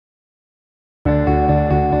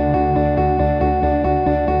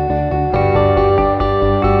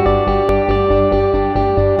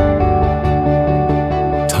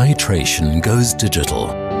titration goes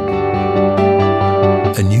digital.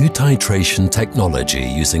 A new titration technology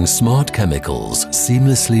using SmartChemicals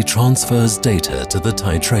seamlessly transfers data to the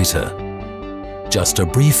titrator. Just a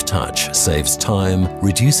brief touch saves time,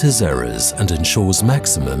 reduces errors, and ensures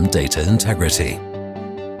maximum data integrity.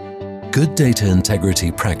 Good data integrity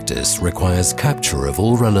practice requires capture of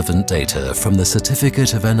all relevant data from the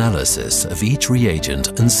certificate of analysis of each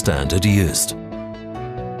reagent and standard used.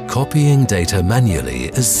 Copying data manually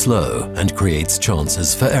is slow and creates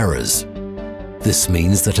chances for errors. This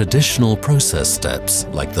means that additional process steps,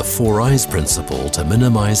 like the 4 eyes principle to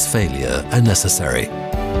minimize failure, are necessary.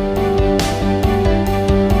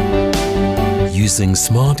 Using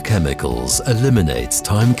SmartChemicals eliminates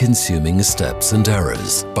time-consuming steps and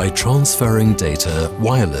errors by transferring data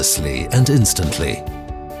wirelessly and instantly.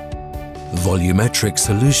 Volumetric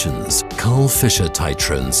solutions, Carl-Fisher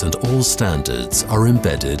titrants and all standards are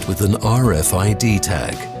embedded with an RFID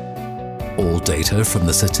tag. All data from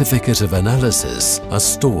the certificate of analysis are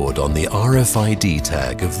stored on the RFID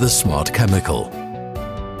tag of the SmartChemical.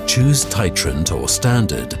 Choose titrant or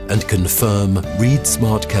standard and confirm Read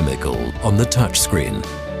SmartChemical on the touchscreen.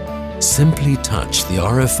 Simply touch the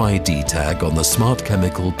RFID tag on the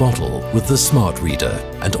SmartChemical bottle with the Smart Reader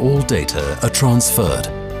and all data are transferred.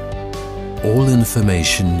 All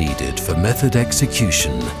information needed for method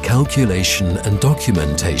execution, calculation and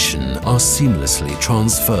documentation are seamlessly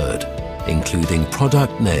transferred, including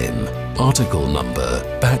product name, article number,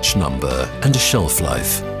 batch number and shelf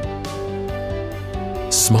life.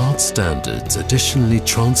 Smart standards additionally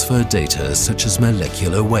transfer data such as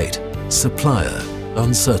molecular weight, supplier,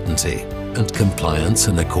 uncertainty, and compliance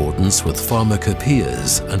in accordance with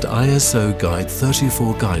pharmacopoeias and ISO Guide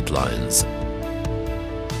 34 guidelines.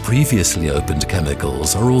 Previously opened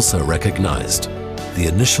chemicals are also recognized. The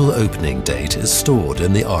initial opening date is stored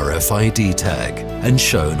in the RFID tag and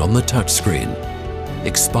shown on the touchscreen.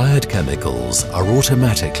 Expired chemicals are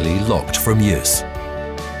automatically locked from use.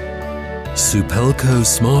 Supelco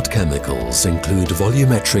SmartChemicals include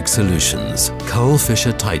volumetric solutions,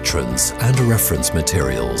 Carl-Fisher titrants and reference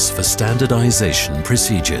materials for standardization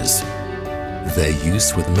procedures. Their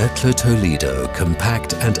use with Mettler Toledo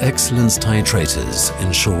compact and excellence titrators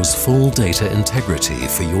ensures full data integrity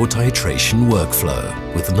for your titration workflow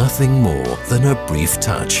with nothing more than a brief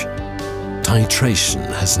touch. Titration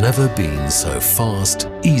has never been so fast,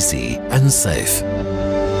 easy and safe.